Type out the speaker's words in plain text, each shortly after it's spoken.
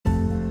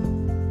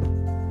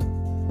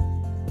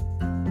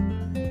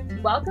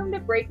Welcome to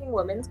Breaking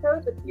Women's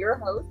Code with your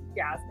hosts,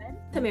 Jasmine,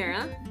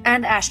 Tamara,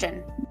 and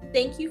Ashton.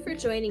 Thank you for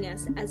joining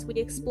us as we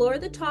explore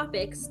the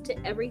topics to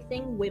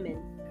everything women.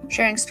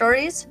 Sharing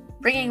stories,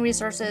 bringing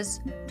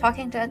resources,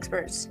 talking to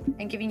experts,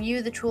 and giving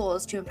you the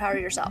tools to empower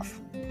yourself.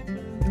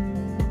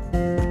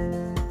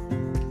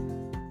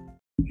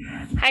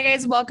 Hi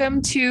guys,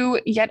 welcome to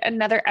yet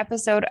another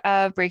episode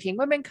of Breaking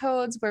Women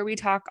Codes, where we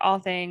talk all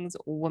things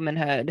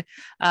womanhood,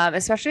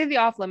 especially the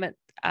off-limit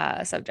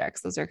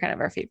subjects. Those are kind of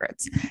our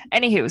favorites.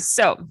 Anywho,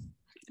 so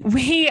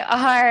we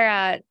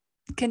are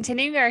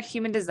continuing our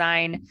human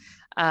design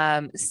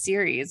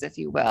series, if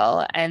you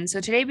will. And so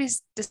today we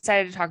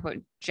decided to talk about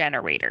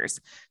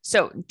generators.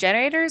 So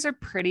generators are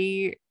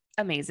pretty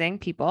amazing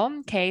people.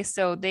 Okay.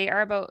 So they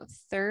are about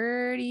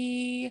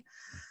 37%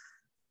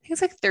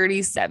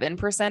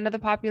 of the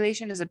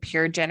population is a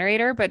pure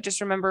generator, but just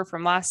remember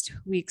from last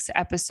week's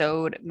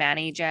episode,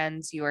 Manny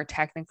Gens, you are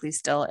technically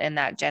still in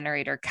that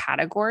generator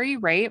category,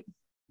 right?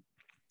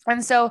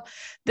 And so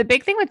the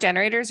big thing with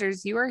generators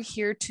is you are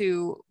here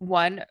to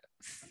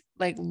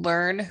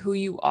learn who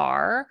you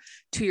are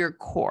to your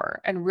core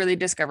and really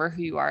discover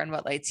who you are and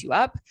what lights you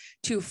up,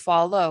 to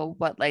follow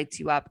what lights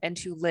you up, and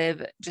to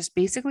live just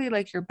basically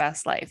like your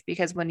best life.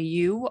 Because when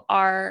you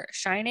are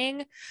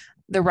shining,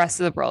 the rest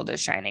of the world is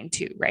shining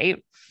too,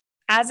 right?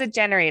 As a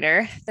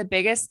generator, the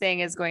biggest thing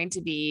is going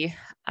to be,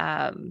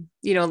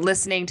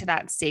 listening to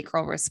that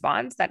sacral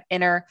response, that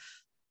inner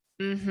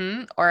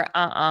or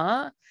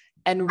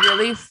and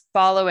really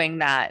following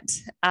that.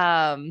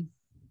 And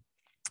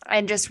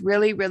just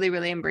really, really,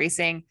 really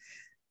embracing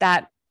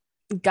that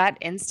gut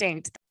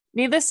instinct.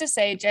 Needless to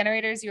say,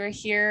 generators, you are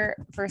here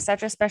for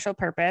such a special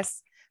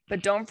purpose,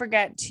 but don't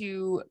forget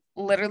to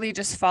literally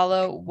just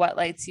follow what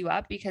lights you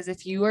up, because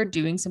if you are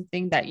doing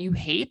something that you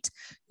hate,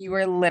 you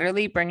are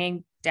literally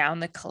bringing down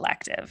the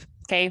collective.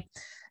 Okay.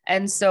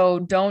 And so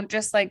don't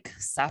just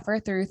suffer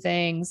through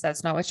things.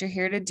 That's not what you're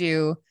here to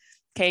do.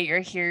 Okay. You're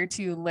here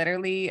to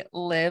literally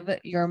live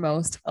your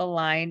most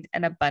aligned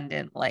and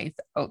abundant life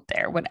out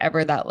there,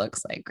 whatever that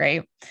looks like.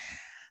 Right.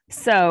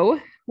 So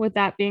with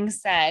that being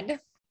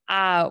said,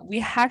 we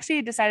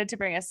actually decided to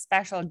bring a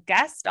special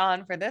guest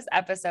on for this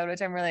episode,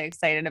 which I'm really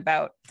excited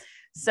about.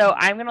 So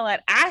I'm going to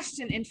let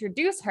Ashton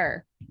introduce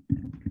her.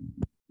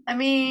 I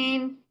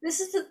mean, this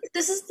is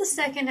the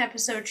second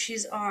episode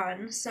she's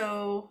on,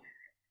 so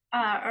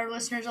our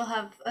listeners will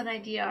have an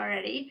idea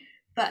already.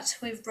 But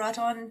we've brought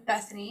on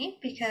Bethany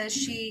because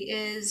she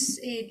is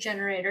a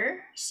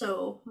generator,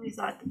 so we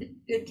thought it'd be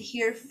good to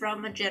hear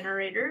from a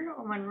generator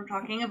when we're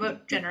talking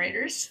about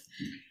generators.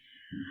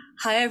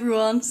 Hi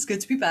everyone, it's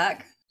good to be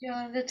back. Do you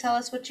want to tell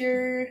us what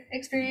your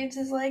experience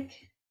is like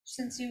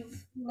since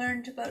you've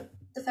learned about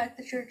the fact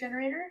that you're a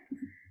generator,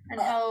 and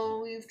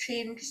how you've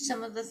changed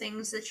some of the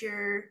things that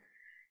you're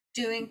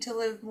doing to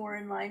live more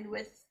in line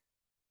with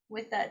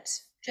that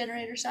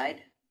generator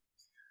side?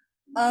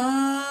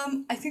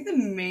 I think the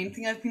main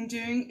thing I've been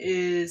doing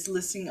is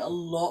listening a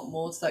lot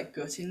more to that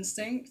gut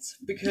instinct,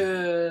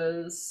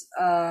 because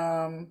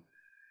my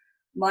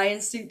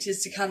instinct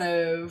is to kind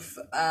of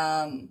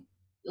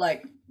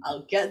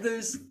I'll get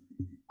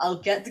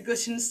the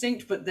gut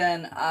instinct, but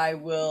then I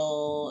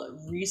will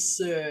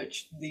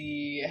research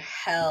the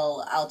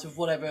hell out of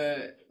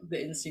whatever the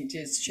instinct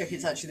is to check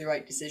it's actually the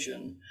right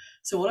decision.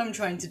 So what I'm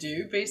trying to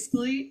do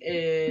basically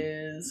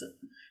is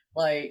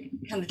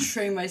kind of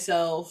train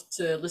myself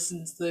to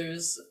listen to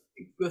those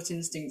gut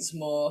instincts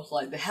more,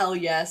 like the hell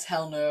yes,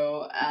 hell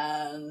no,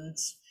 and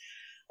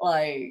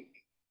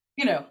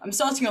I'm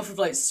starting off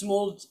with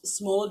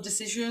smaller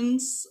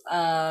decisions,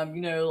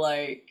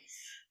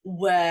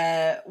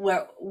 where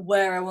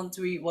I want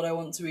to eat, what I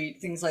want to eat,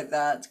 things like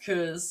that,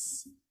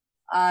 because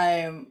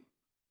Ashton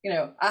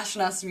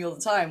asks me all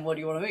the time, what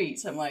do you want to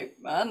eat? I'm like,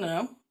 I don't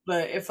know.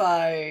 But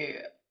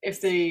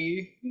if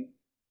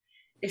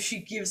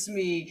she gives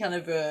me kind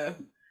of a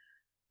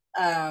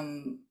a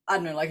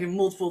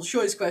multiple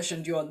choice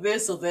question, do you want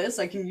this or this,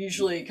 I can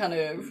usually kind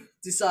of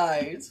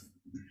decide.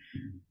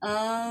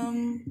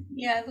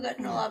 Yeah, I've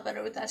gotten a lot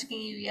better with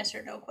asking you yes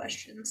or no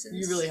questions since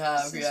you really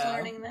have, since yeah,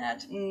 learning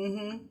that.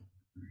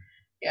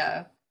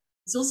 Yeah,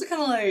 it's also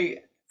kind of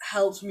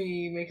helped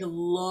me make a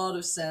lot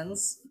of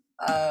sense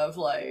of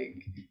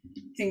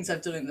things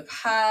I've done in the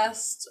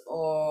past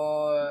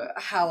or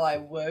how I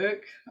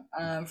work.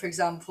 For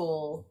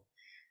example,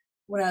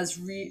 when I was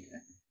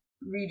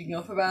reading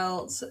up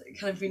about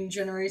kind of being a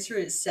generator,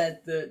 it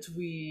said that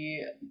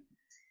we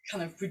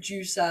kind of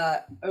produce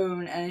our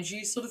own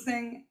energy, sort of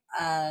thing,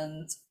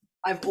 and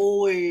I've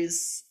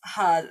always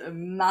had a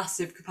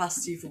massive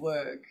capacity for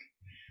work.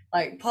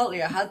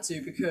 Partly I had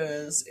to,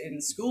 because in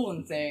school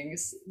and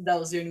things, that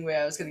was the only way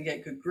I was going to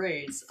get good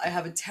grades. I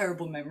have a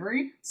terrible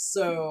memory,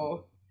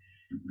 so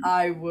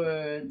I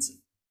would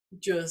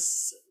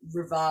just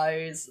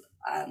revise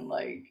and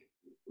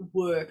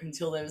work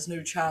until there was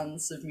no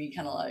chance of me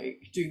kind of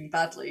doing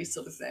badly,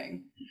 sort of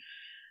thing.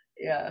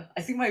 Yeah,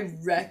 I think my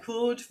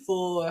record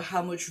for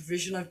how much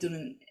revision I've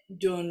done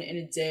in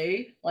a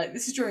day,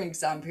 this is during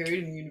exam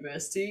period in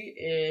university,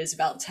 is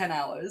about 10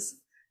 hours.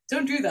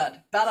 don't do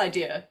that. Bad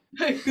idea.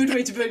 Good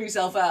way to burn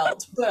yourself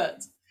out,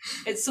 but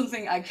it's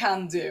something I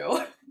can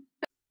do.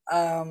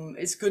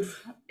 It's good.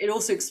 It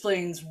also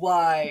explains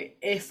why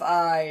if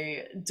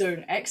I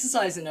don't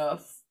exercise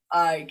enough,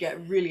 I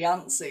get really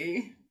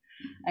antsy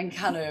and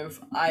kind of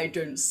I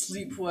don't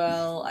sleep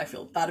well. I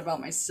feel bad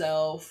about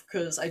myself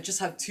because I just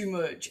have too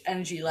much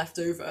energy left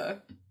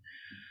over.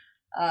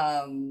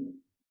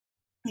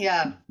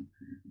 Yeah,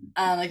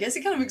 and I guess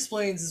it kind of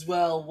explains as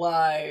well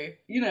why,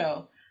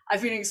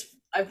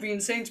 I've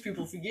been saying to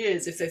people for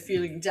years, if they're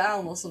feeling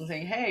down or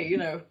something, hey,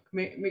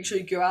 make sure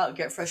you go out,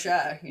 get fresh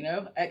air,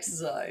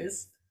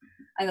 exercise.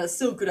 And that's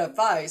still good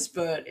advice,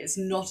 but it's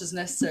not as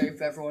necessary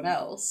for everyone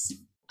else.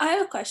 I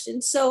have a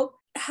question. So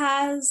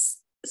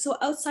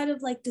outside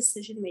of like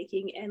decision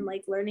making and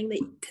like learning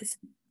that, because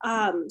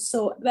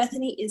so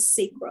Bethany is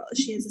sacral.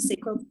 She has a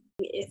sacral.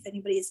 If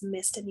anybody has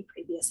missed any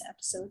previous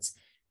episodes,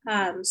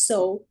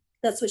 so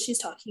that's what she's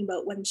talking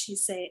about when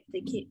she's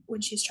when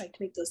she's trying to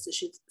make those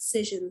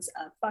decisions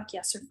of fuck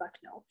yes or fuck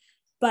no.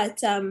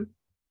 But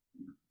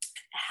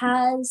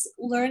has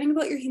learning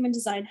about your human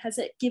design, has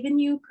it given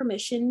you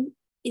permission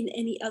in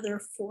any other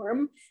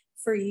form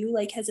for you?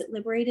 Like, has it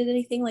liberated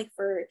anything? Like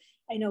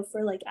I know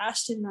for like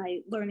Ashton and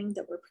I, learning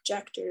that we're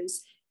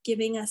projectors,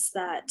 giving us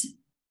that,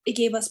 it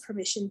gave us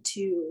permission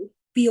to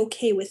be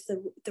okay with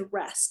the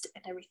rest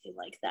and everything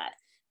like that.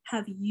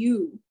 Have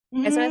you?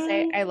 I just want to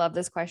say, I love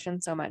this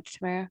question so much,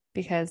 Tamara,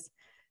 because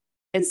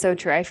it's so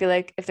true. I feel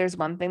like if there's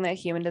one thing that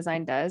human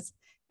design does,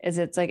 is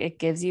it's like it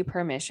gives you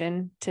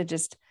permission to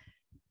just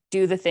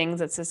do the things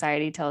that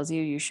society tells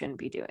you shouldn't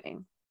be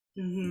doing.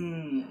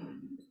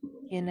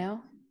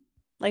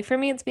 Like for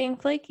me, it's being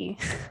flaky.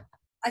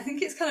 I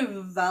think it's kind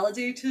of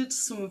validated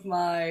some of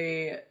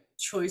my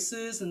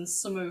choices and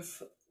some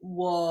of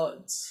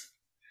what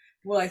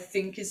I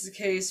think is the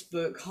case,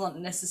 but can't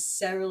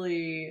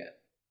necessarily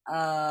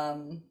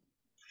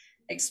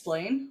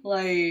explain.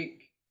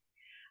 Like,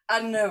 I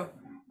don't know.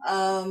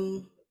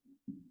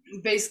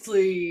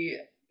 Basically,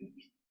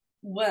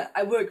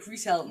 I work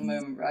retail at the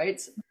moment,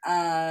 right?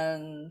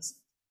 And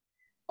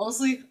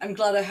honestly, I'm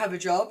glad I have a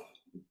job,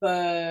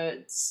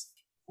 but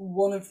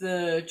one of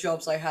the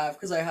jobs I have,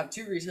 because I have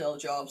 2 retail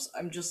jobs,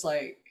 I'm just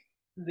like,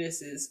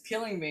 this is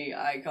killing me.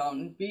 I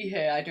can't be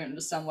here. I don't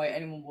understand why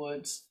anyone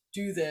would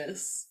do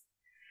this.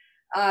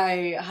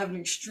 I have an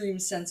extreme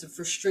sense of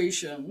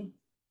frustration,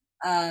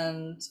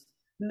 and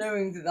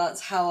knowing that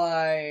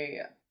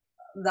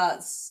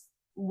that's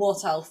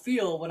what I'll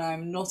feel when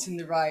I'm not in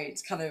the right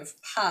kind of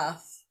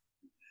path,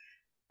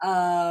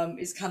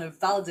 is kind of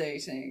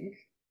validating.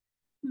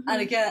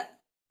 And again,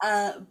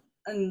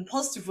 in a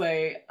positive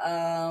way,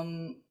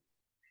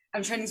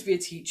 I'm training to be a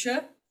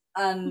teacher,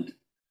 and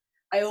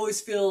I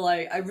always feel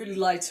like I really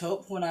light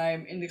up when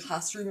I'm in the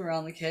classroom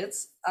around the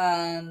kids.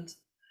 And the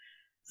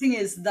thing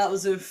is, that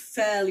was a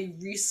fairly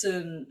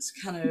recent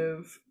kind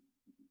of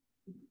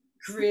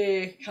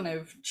career kind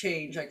of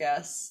change, I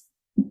guess.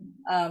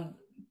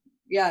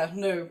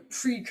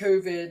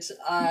 Pre-COVID,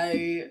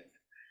 I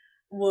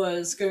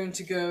was going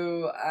to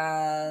go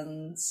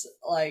and,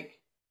 like,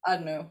 I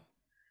don't know,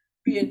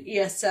 be an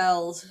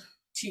ESL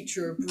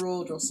teacher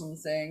abroad or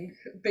something.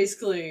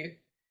 Basically,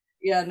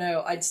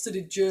 I'd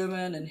studied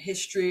German and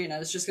history, and I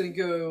was just going to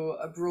go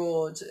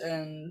abroad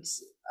and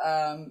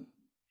earn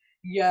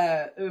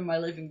my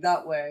living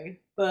that way.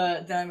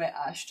 But then I met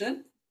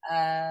Ashton,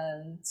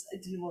 and I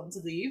didn't want to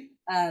leave,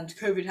 and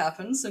COVID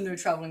happened, so no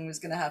traveling was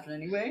going to happen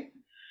anyway.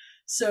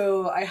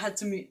 So I had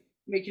to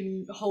make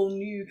a whole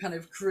new kind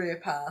of career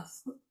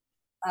path,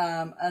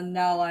 and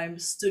now I'm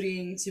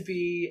studying to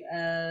be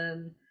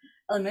an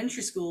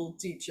elementary school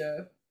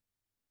teacher,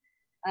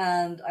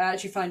 and I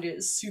actually find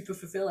it super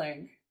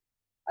fulfilling.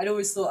 I'd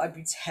always thought I'd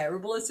be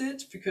terrible at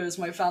it because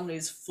my family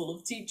is full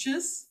of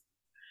teachers,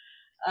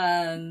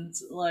 and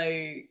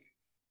like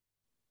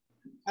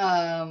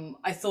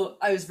I thought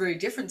I was very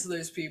different to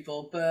those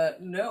people,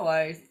 but no,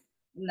 I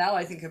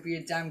think I'd be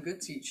a damn good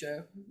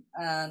teacher,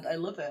 and I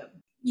love it.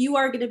 You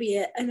are going to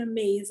be an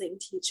amazing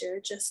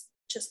teacher. Just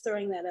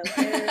throwing that out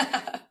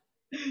there.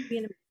 Be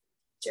an amazing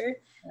teacher.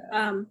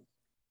 Yeah.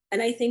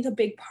 And I think a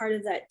big part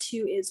of that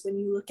too is when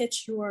you look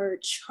at your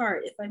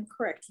chart, if I'm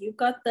correct, you've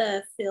got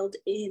the filled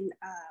in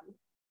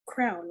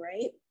crown,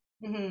 right?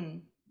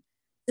 Mm-hmm.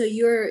 So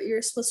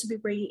you're supposed to be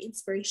bringing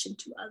inspiration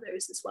to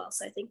others as well.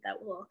 So I think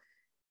that will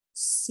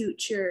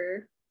suit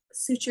your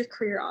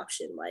career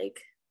option,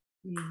 like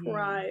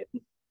prime.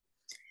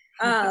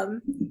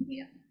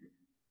 Yeah.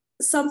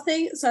 So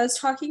I was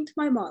talking to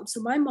my mom.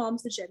 So my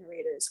mom's a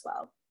generator as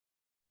well.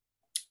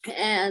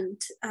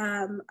 And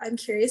I'm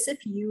curious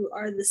if you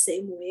are the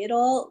same way at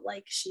all,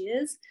 like she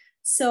is.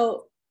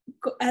 So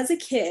as a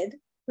kid,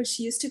 when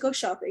she used to go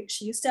shopping,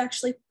 she used to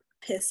actually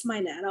piss my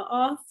Nana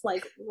off,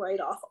 like right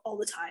off all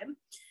the time,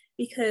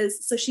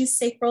 because so she's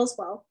sacral as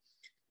well.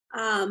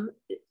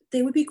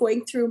 They would be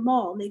going through a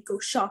mall and they'd go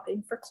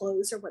shopping for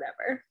clothes or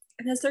whatever.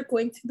 And as they're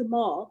going through the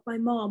mall, my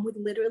mom would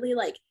literally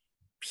like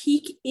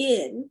peek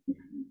in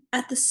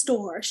at the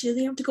store. She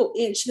doesn't have to go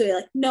in. She'd be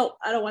like, no,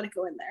 I don't want to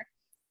go in there.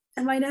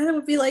 And my nana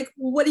would be like,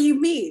 well, what do you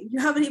mean? You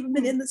haven't even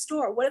been in the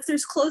store. What if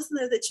there's clothes in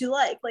there that you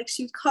like? Like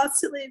she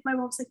constantly, my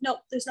mom's like,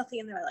 nope, there's nothing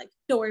in there I like.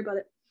 Don't worry about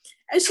it.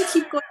 And she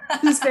keep going.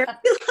 She was very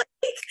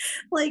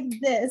like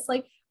this.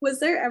 Like, was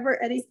there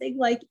ever anything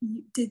like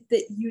you did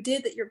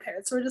that your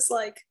parents were just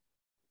like,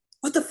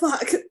 what the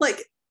fuck?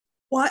 Like,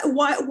 why,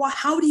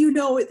 how do you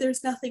know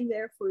there's nothing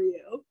there for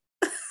you?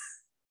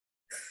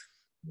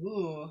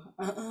 Ooh.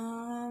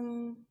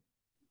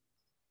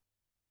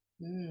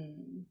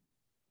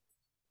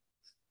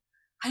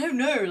 I don't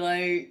know,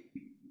 like,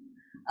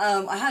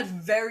 I had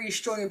very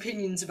strong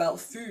opinions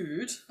about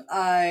food.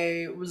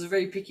 I was a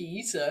very picky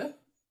eater,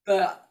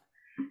 but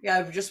yeah,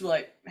 I would just be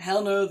like,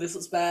 hell no, this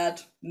looks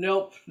bad.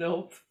 Nope,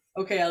 nope.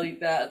 Okay, I'll eat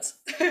that.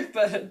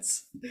 But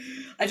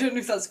I don't know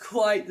if that's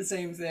quite the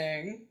same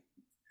thing.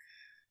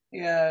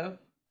 Yeah.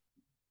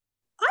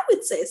 I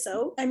would say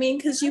so. I mean,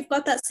 because you've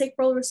got that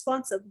sacral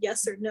response of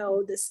yes or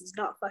no, this is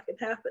not fucking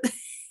happening.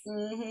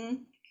 Mm-hmm.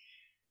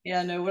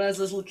 Yeah, no, when I was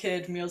a little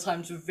kid, meal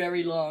times were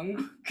very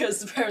long because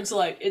the parents are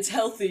like, it's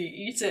healthy,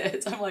 eat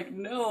it. I'm like,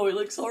 no, it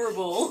looks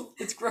horrible.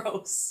 It's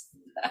gross.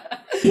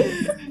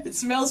 It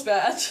smells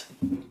bad.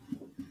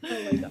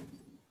 Oh my god.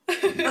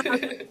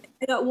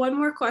 I got one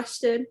more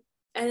question,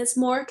 and it's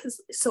more because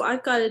so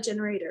I've got a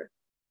generator.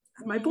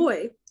 My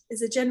boy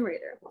is a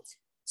generator.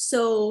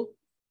 So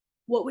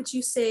what would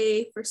you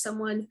say for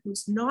someone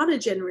who's not a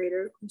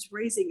generator, who's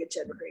raising a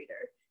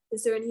generator?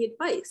 Is there any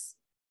advice?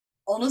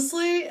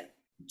 Honestly,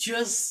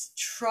 just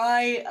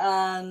try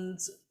and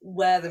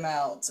wear them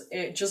out.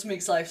 It just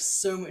makes life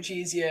so much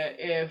easier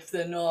if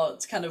they're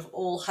not kind of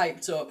all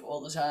hyped up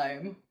all the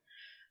time.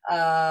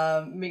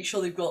 Make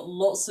sure they've got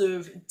lots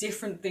of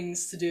different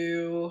things to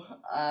do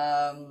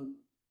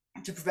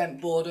to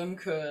prevent boredom,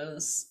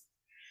 because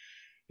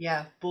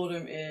yeah,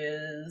 boredom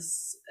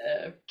is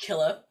a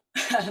killer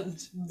and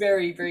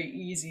very, very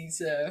easy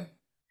to,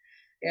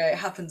 yeah, it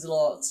happens a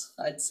lot,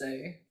 I'd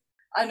say.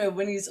 I know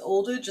when he's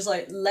older, just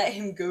like let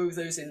him go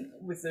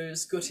with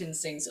those gut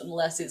instincts,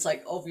 unless it's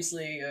like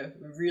obviously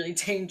really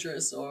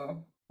dangerous,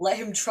 or let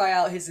him try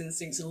out his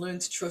instincts and learn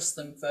to trust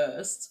them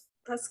first.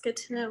 That's good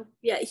to know.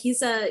 Yeah, he's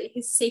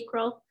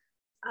sacral.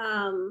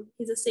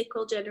 He's a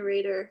sacral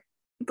generator,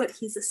 but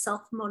he's a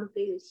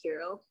self-motivated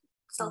hero.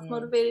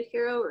 Self-motivated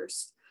hero, or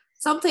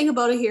something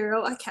about a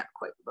hero. I can't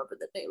quite remember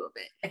the name of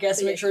it. I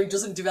guess make sure he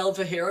doesn't develop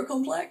a hero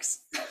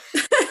complex.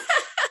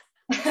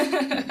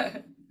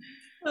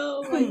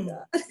 Oh my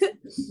god.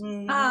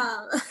 And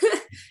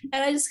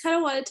I just kind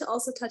of wanted to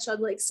also touch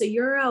on like, so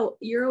you're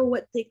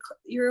what they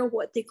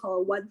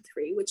call a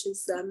 1-3, which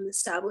is the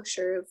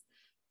establisher of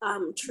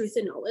truth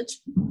and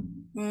knowledge,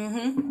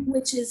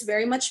 which is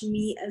very much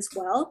me as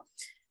well.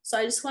 So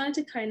I just wanted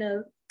to kind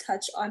of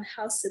touch on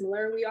how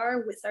similar we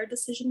are with our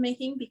decision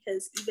making,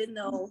 because even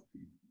though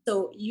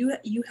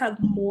you have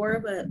more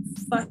of a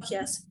fuck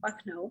yes, fuck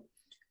no.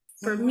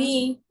 For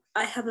me,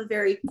 I have a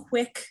very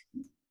quick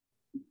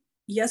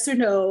yes or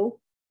no.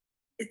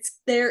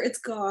 It's there, it's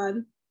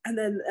gone, and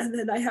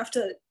then I have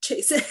to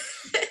chase it.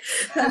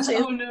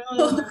 Oh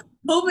no!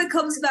 Hope it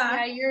comes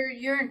back. Yeah,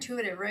 you're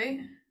intuitive,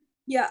 right?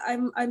 Yeah,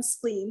 I'm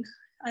spleen.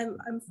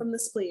 I'm from the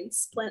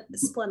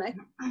splenic.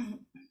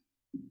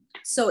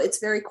 So it's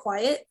very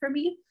quiet for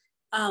me.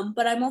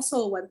 But I'm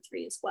also a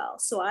 1-3 as well.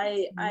 So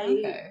I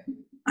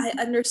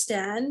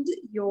understand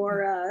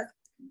your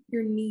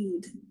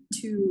need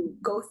to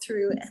go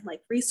through and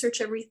like research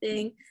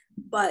everything,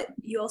 but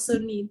you also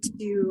need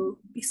to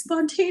be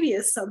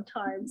spontaneous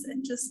sometimes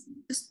and just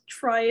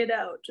try it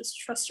out. Just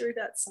trust your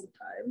gut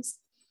sometimes.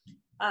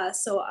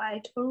 So I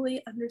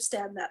totally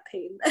understand that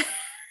pain.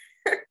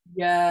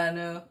 Yeah,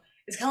 no.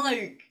 It's kind of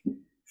like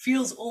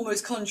feels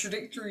almost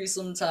contradictory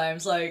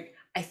sometimes. Like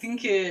I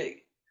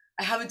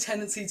have a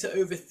tendency to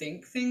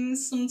overthink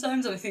things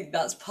sometimes, and I think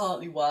that's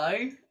partly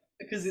why,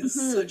 because it's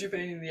such a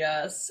pain in the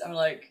ass. I'm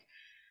like,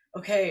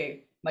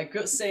 okay, my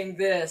gut's saying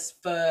this,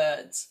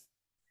 but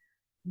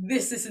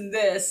this, and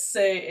this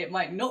say it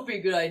might not be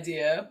a good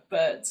idea,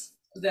 but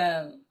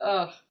then,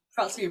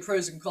 practically a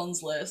pros and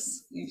cons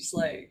list. You just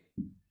like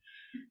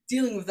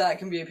dealing with that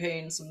can be a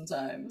pain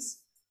sometimes.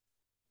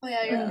 Oh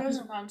yeah, your pros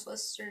and cons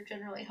lists are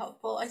generally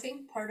helpful. I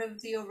think part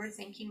of the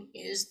overthinking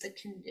is the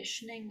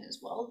conditioning as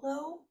well,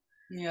 though.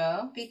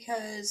 Yeah.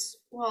 Because,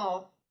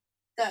 well,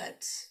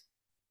 that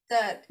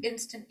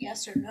instant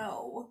yes or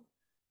no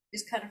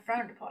is kind of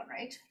frowned upon,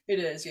 right? It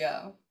is,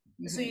 yeah.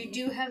 So you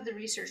do have the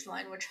research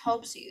line, which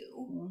helps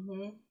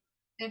you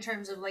in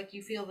terms of like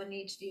you feel the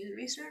need to do the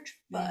research,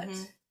 but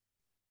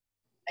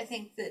I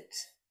think that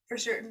for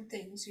certain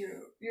things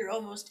you're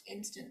almost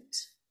instant,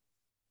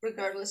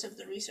 regardless of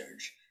the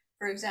research.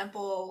 For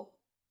example,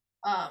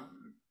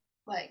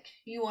 like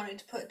you wanted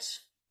to put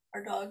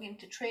our dog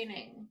into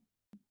training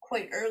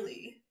quite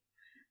early.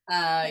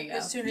 Yeah.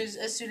 As soon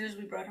as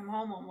we brought him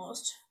home,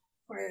 almost.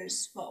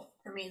 Whereas, well,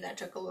 for me that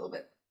took a little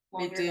bit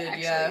longer. It did,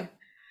 yeah.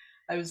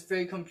 I was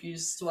very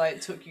confused why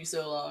it took you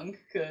so long,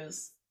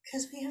 because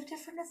because we have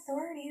different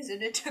authorities,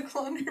 and it took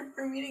longer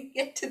for me to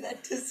get to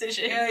that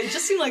decision. Yeah, it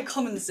just seemed like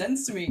common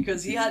sense to me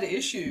because he had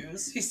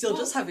issues. He still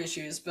does have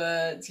issues,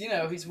 but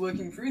he's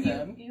working through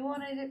them. You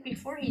wanted it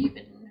before he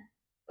even,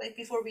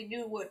 before we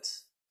knew what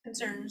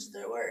concerns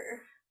there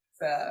were.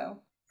 Fair.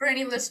 For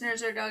any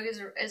listeners, our dog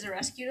is a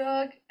rescue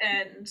dog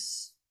and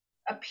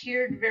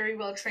appeared very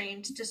well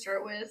trained to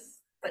start with,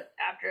 but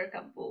after a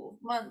couple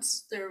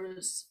months, there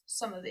was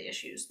some of the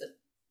issues that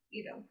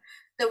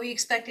that we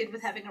expected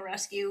with having a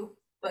rescue,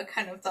 but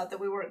kind of thought that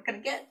we weren't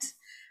going to get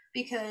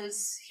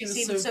because he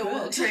seemed so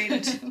well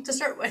trained to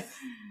start with.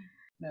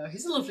 No,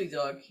 he's a lovely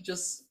dog. He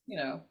just,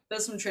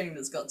 there's some training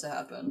that's got to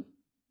happen.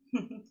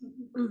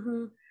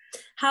 Mm-hmm.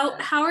 How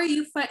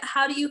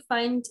do you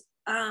find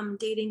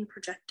dating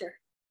projector?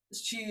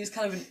 She's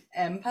kind of an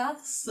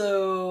empath,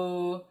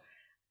 so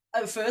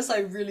at first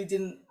I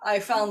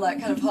found that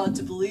kind of hard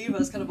to believe. I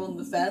was kind of on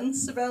the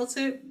fence about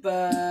it,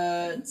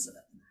 but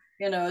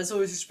I was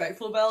always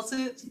respectful about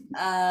it,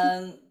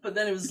 but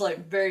then it was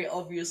very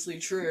obviously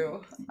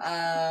true.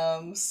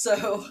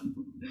 So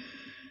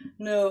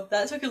no,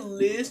 that took a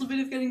little bit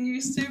of getting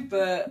used to,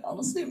 but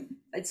honestly,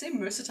 I'd say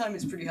most of the time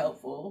it's pretty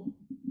helpful.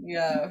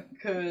 Yeah,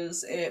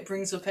 because it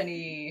brings up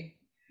any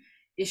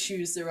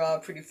issues there are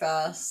pretty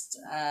fast,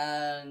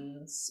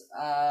 and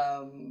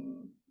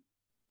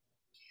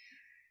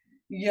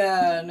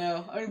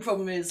only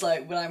problem is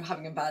when I'm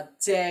having a bad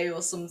day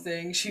or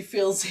something, she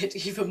feels it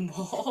even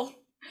more.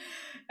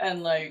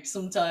 And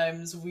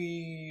sometimes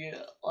we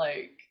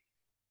I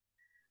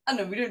don't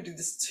know, we don't do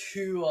this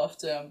too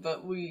often,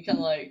 but we kind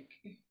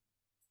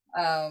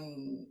of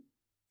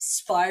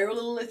spiral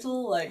a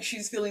little.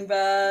 She's feeling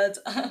bad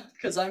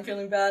because I'm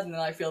feeling bad, and then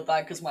I feel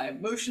bad because my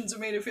emotions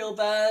have made her feel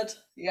bad.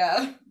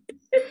 Yeah.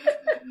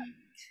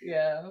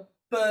 Yeah.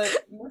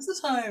 But most of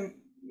the time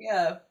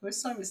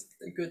it's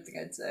a good thing,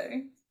 I'd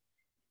say.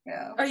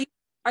 Yeah.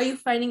 Are you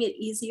finding it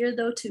easier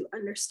though to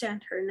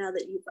understand her now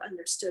that you've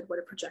understood what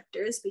a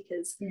projector is?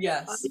 Because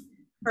yes,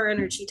 her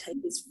energy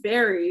type is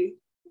very,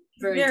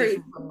 very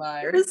different from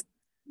mine.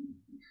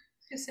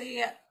 So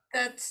yeah,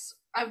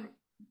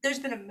 there's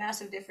been a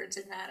massive difference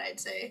in that, I'd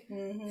say,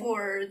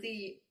 for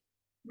the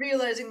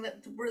realizing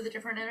that we're the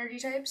different energy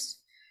types,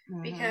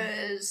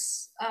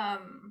 because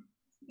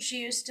she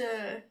used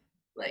to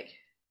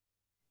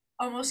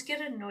almost get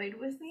annoyed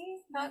with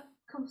me, not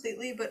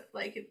completely, but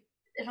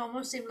it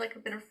almost seemed like a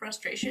bit of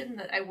frustration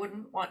that I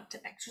wouldn't want to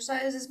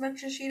exercise as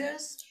much as she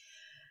does.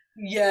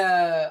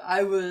 Yeah,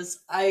 I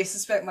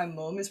suspect my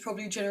mom is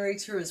probably a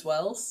generator as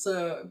well,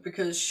 so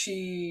because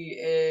she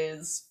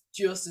is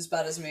just as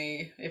bad as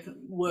me, if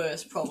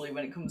worse probably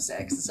when it comes to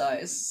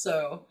exercise.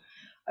 So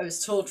I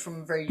was taught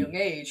from a very young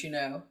age,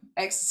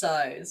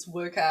 exercise,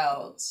 work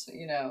out,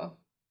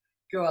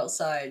 go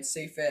outside,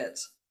 stay fit.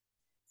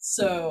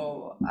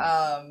 So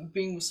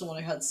being with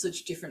someone who had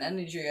such different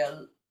energy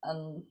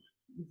and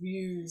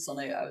views on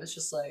it, I was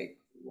just like,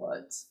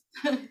 what?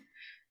 How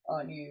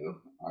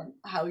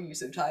are you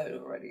so tired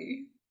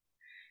already?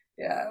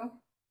 Yeah.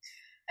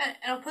 And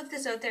I'll put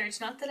this out there,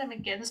 it's not that I'm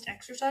against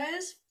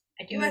exercise.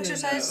 I do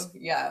exercise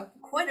Yeah,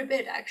 quite a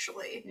bit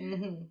actually.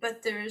 Mm-hmm.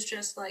 But there's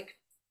just I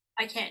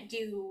can't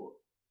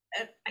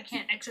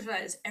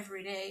exercise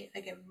every day. I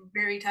get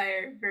very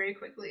tired very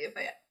quickly if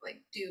I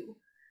do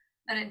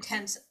an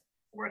intense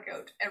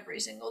workout every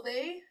single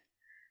day.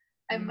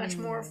 I'm much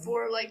more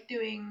for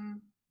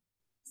doing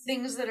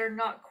things that are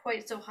not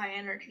quite so high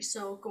energy.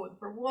 So going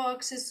for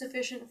walks is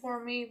sufficient for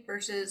me,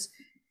 versus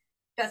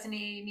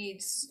Bethany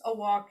needs a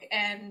walk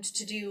and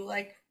to do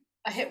a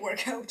HIIT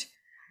workout.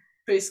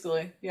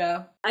 Basically,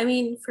 yeah. I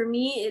mean, for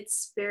me,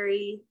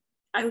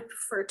 I would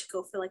prefer to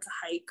go for a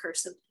hike or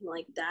something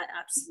like that,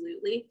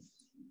 absolutely.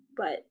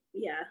 But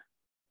yeah,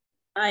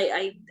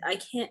 I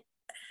can't,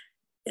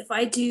 if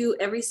I do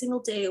every single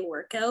day a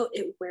workout,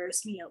 it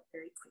wears me out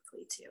very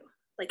quickly too.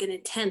 An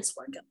intense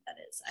workout, that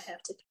is. I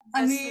have to.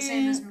 That's the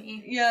same as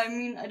me. Yeah,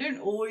 I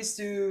don't always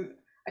do.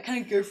 I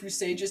kind of go through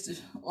stages to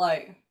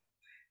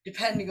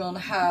depending on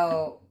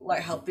how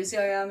busy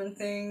I am and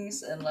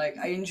things, and I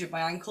injured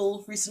my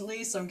ankle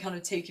recently, so I'm kind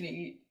of taking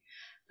it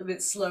a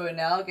bit slower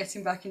now,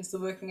 getting back into the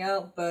working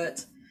out.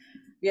 But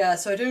yeah,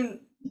 so I don't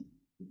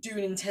do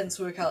an intense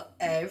workout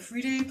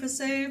every day per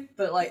se,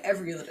 but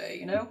every other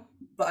day,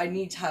 But I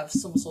need to have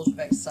some sort of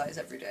exercise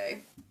every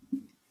day.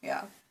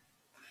 Yeah.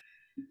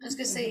 I was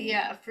gonna say,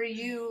 yeah, for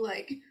you,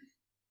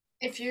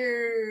 if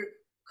you're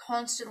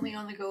constantly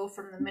on the go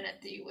from the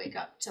minute that you wake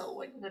up till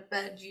when you go to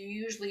bed, you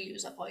usually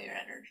use up all your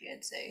energy,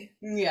 I'd say.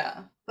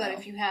 Yeah. But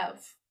if you have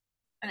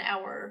an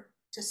hour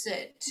to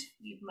sit,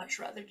 you'd much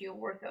rather do a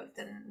workout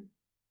than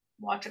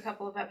watch a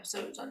couple of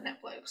episodes on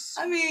Netflix.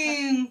 I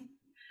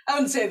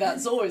wouldn't say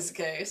that's always the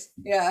case.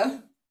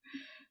 Yeah.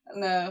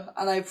 No,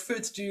 and I prefer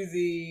to do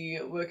the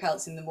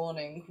workouts in the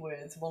morning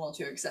with one or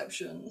two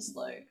exceptions.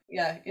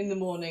 In the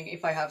morning,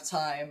 if I have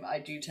time, I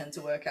do tend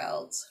to work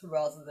out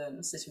rather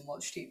than sit and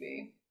watch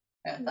TV.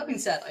 Yeah, that being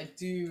said,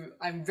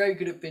 I'm very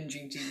good at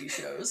binging TV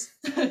shows.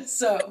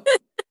 So,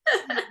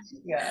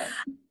 yeah.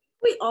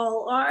 We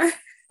all are.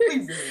 We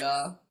really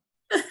are.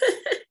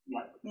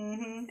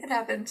 Mm-hmm.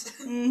 happens.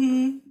 I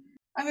mean,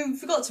 we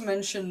forgot to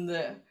mention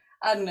that,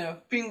 I don't know,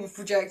 being with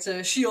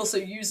projector, she also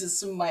uses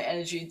some of my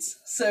energy,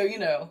 so, you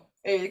know,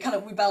 it kind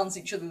of, we balance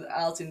each other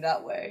out in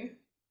that way.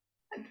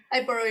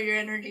 I borrow your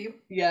energy.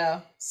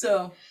 Yeah,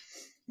 so...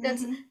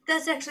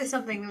 That's actually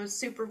something that was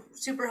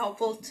super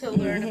helpful to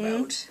learn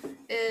about,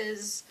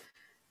 is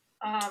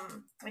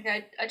like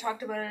I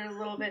talked about it a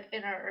little bit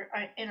in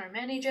our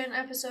Manny Gen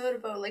episode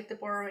about like the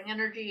borrowing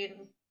energy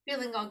and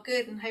feeling all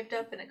good and hyped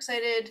up and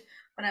excited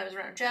when I was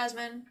around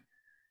Jasmine,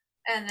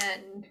 and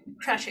then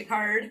crashing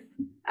hard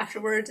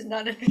afterwards and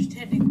not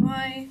understanding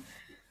why.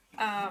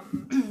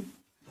 And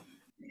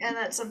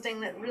that's something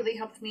that really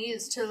helped me,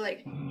 is to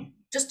like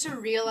just to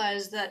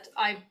realize that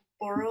I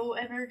borrow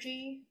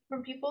energy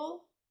from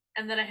people,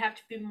 and that I have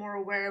to be more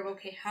aware of,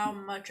 okay, how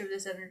much of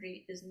this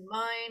energy is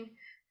mine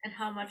and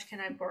how much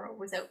can I borrow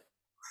without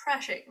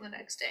crashing the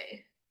next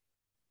day.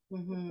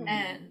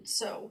 And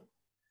so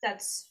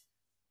that's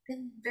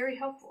been very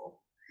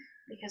helpful,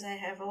 because I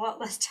have a lot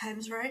less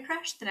times where I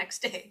crash the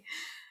next day.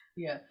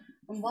 Yeah.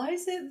 And why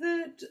is it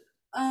that,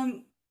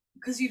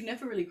 because you've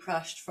never really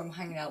crashed from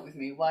hanging out with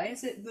me, why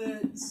is it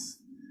that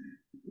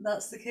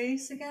that's the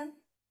case again?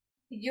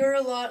 You're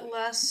a lot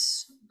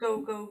less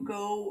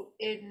go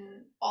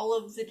in all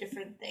of the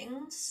different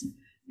things.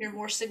 You're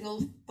more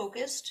single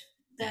focused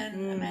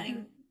than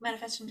a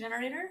manifesting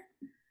generator.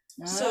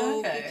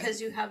 So because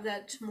you have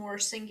that more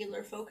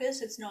singular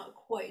focus, it's not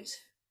quite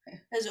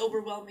as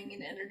overwhelming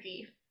in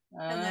energy.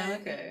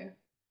 Okay.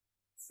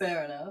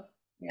 Fair enough.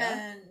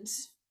 Yeah. And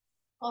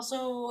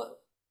also,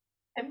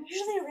 I'm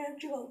usually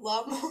around you a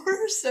lot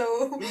more,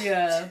 so...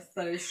 Yeah,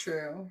 that is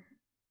true.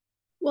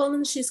 Well,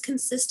 and she's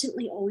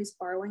consistently always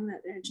borrowing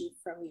that energy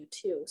from you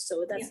too.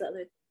 So that's the other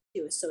thing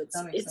too. So it's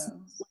like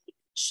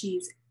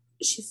she's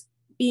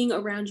being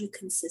around you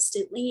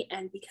consistently,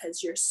 and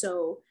because you're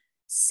so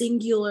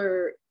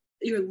singular,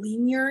 you're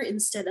linear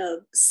instead of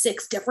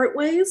 6 different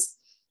ways.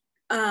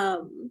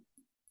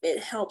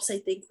 It helps, I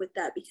think, with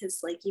that, because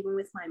like even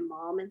with my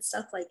mom and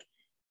stuff, like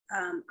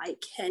I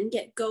can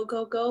get go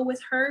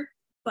with her,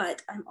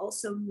 but I'm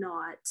also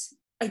not,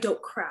 I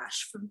don't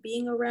crash from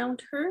being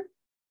around her.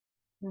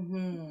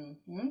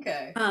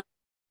 Okay.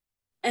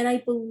 And I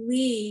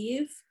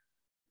believe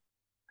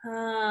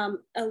a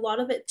lot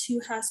of it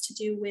too has to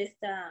do with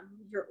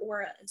your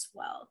aura as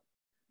well.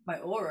 My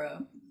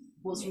aura?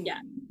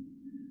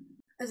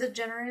 As a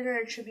generator,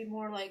 it should be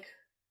more like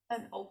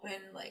an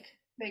open, like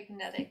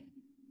magnetic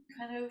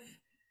kind of,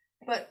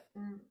 but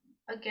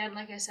again,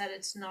 like I said,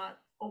 it's not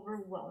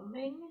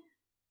overwhelming.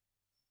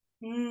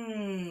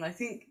 I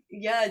think,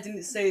 I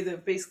didn't say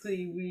that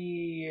basically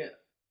we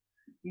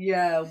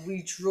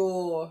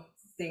draw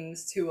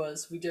things to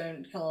us. We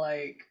don't kind of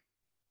like,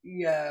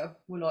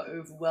 we're not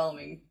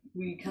overwhelming.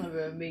 We kind of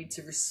are made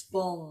to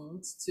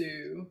respond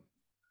to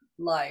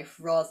life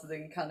rather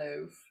than kind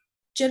of...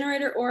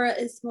 Generator aura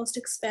is most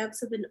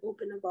expansive and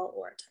open of all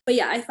aura. But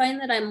yeah, I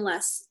find that I'm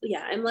less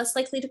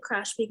likely to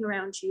crash being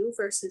around you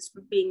versus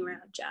being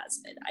around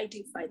Jasmine. I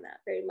do find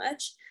that very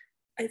much.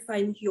 I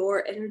find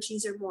your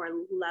energies are more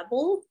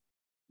level.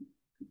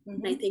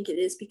 And I think it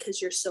is because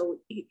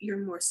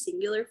you're more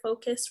singular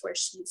focused, where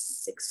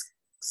she's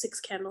six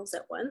candles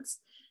at once.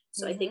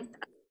 So I think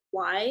that's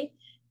why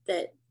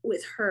that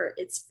with her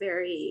it's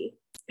very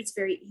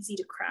easy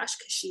to crash,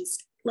 because she's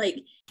like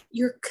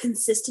your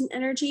consistent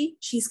energy.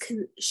 She's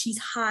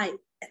high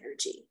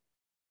energy.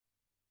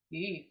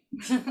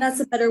 That's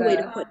a better way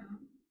to put it.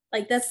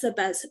 Like that's the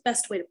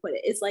best way to put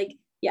it. It's like,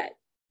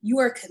 you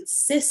are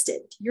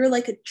consistent. You're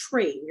like a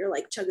train. You're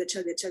like chugga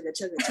chugga chugga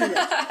chugga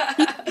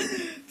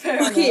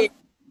chugga.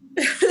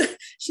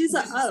 She's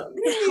a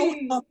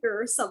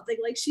helicopter or something.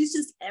 Like she's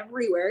just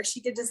everywhere.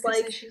 She could just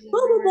like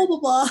blah blah blah blah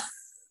blah.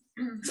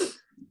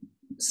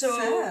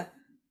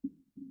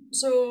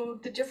 So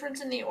the difference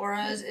in the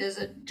auras is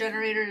a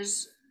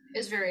generator's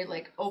is very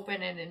like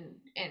open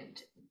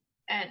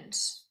and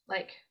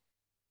like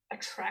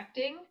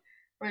attracting,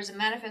 whereas a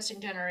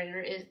manifesting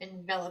generator is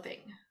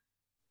enveloping.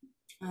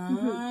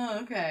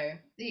 Okay.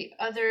 The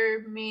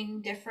other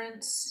main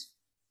difference,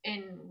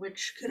 in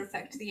which could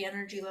affect the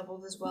energy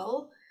levels as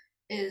well,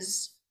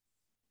 is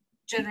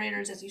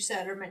generators, as you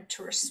said, are meant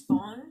to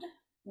respond,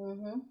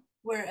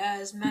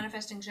 whereas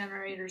manifesting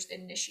generators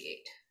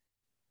initiate.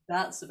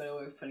 That's a better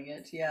way of putting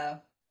it, yeah.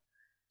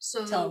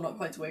 So tell them not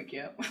quite awake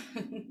yet.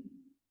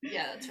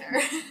 Yeah, that's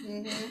fair.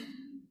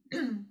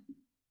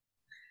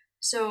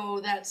 So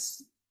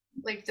that's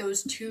like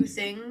those two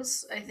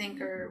things, I think,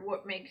 are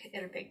what make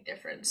it a big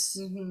difference.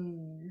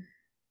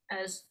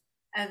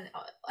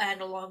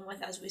 And along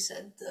with, as we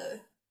said, the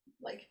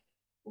like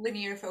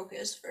linear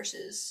focus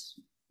versus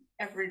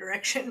every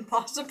direction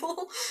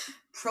possible.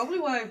 Probably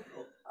why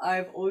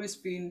I've always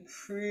been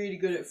pretty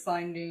good at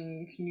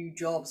finding new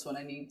jobs when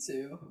I need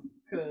to,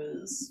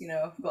 because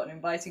I've got an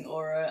inviting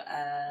aura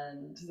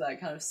and that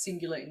kind of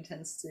singular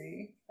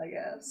intensity, I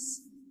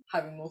guess.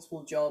 Having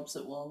multiple jobs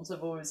at once,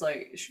 I've always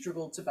like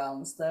struggled to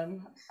balance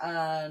them.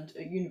 And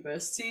at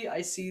university,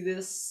 I see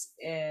this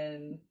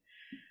in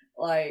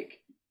like,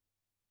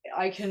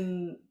 I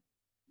can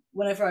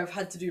whenever I've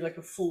had to do like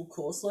a full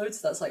course load,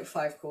 so that's like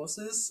 5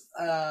 courses,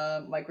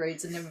 my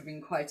grades have never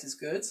been quite as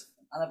good,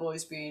 and I've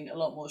always been a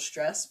lot more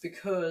stressed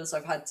because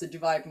I've had to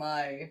divide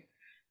my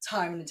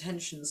time and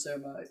attention so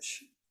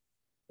much.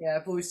 Yeah,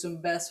 I've always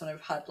done best when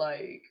I've had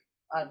like,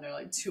 I don't know,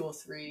 like 2 or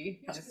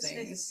 3 kind of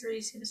things.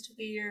 3 seems to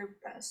be your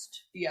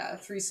best. Yeah,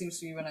 3 seems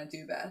to be when I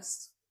do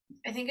best.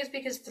 I think it's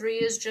because 3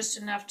 is just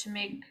enough to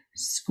make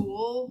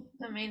school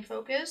the main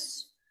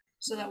focus,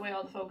 so that way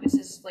all the focus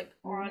is like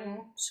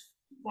on,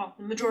 well,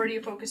 the majority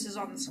of focus is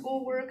on the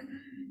schoolwork.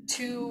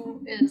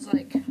 2 is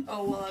like,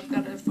 oh well, I've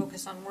got to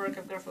focus on work,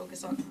 I've got to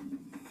focus on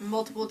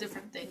multiple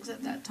different things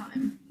at that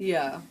time.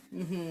 Yeah.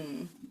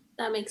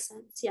 That makes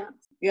sense. Yeah.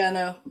 Yeah,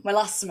 no, my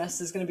last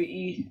semester is going to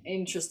be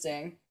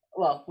interesting.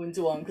 Well,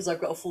 winter one, because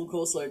I've got a full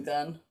course load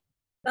then.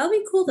 That'll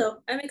be cool though.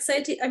 I'm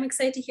excited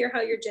to hear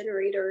how your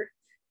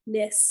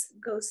generator-ness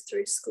goes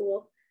through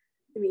school.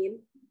 I mean,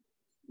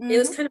 it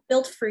was kind of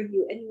built for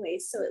you anyway,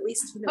 so at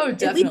least you know. Oh,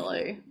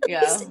 definitely.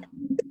 Yeah.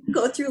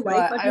 Go through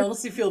life. I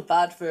honestly feel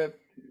bad for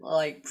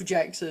like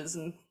projectors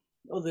and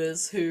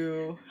others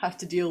who have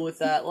to deal with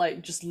that,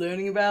 like just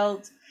learning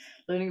about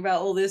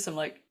all this. I'm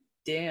like,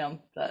 damn,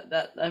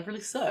 that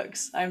really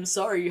sucks. I'm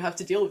sorry you have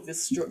to deal with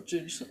this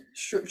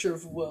structure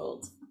of the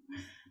world.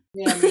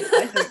 Yeah, I mean,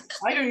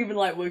 I don't even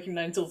like working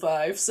 9 till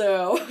 5,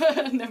 so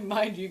never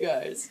mind you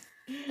guys.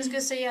 I was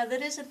gonna say, yeah,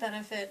 that is a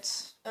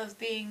benefit of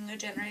being a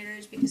generator,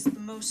 is because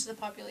most of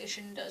the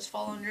population does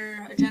fall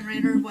under a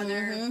generator,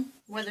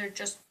 whether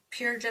just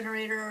pure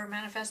generator or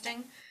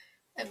manifesting.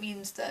 It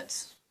means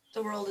that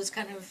the world is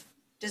kind of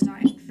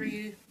designed for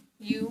you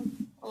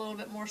a little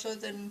bit more so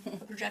than a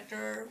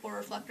projector or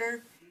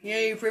reflector.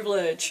 Yay,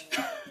 privilege!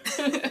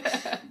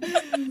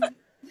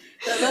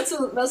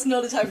 That's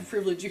not a type of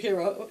privilege you hear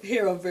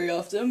of very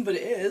often, but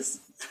it is.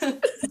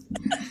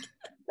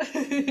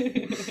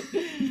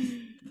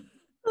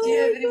 Do you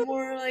have any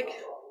more,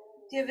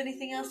 do you have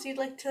anything else you'd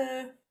like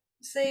to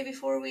say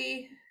before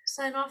we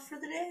sign off for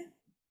the day?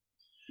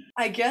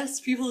 I guess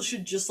people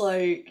should just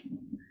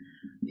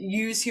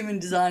use human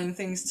design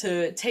things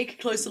to take a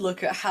closer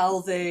look at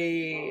how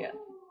they're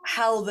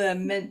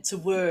meant to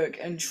work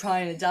and try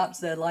and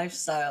adapt their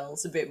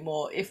lifestyles a bit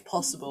more if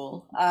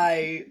possible.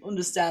 I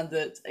understand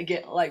that,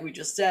 again, like we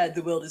just said,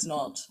 the world is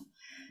not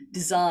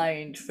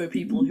designed for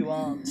people who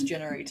aren't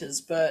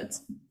generators, but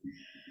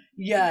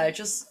yeah,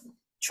 just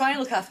try and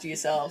look after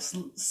yourselves,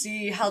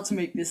 see how to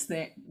make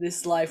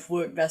this life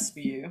work best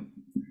for you.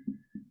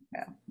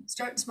 Yeah.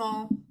 Start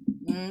small.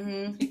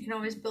 You can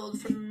always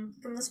build from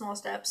the small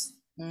steps.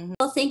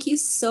 Well, thank you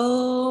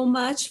so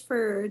much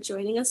for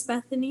joining us,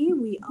 Bethany.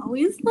 We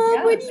always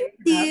love what you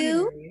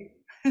do.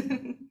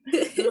 I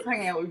love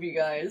hanging out with you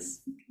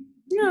guys.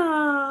 We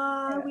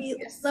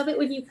love it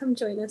when you come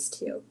join us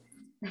too.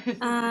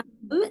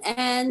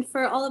 And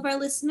for all of our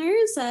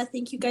listeners,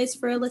 thank you guys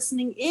for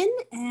listening in,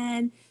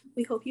 and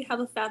we hope you have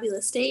a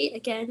fabulous day.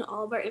 Again,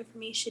 all of our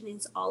information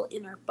is all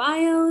in our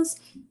bios,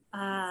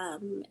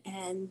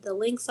 and the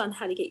links on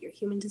how to get your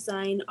human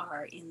design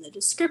are in the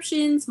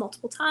descriptions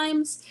multiple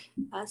times,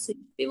 so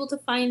you'll be able to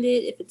find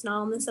it. If it's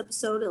not on this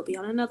episode, it'll be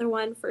on another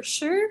one for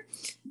sure.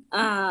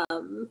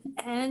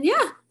 And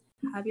yeah,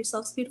 have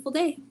yourselves a beautiful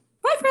day.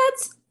 Bye,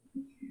 friends.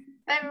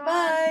 Bye, everyone.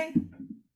 Bye.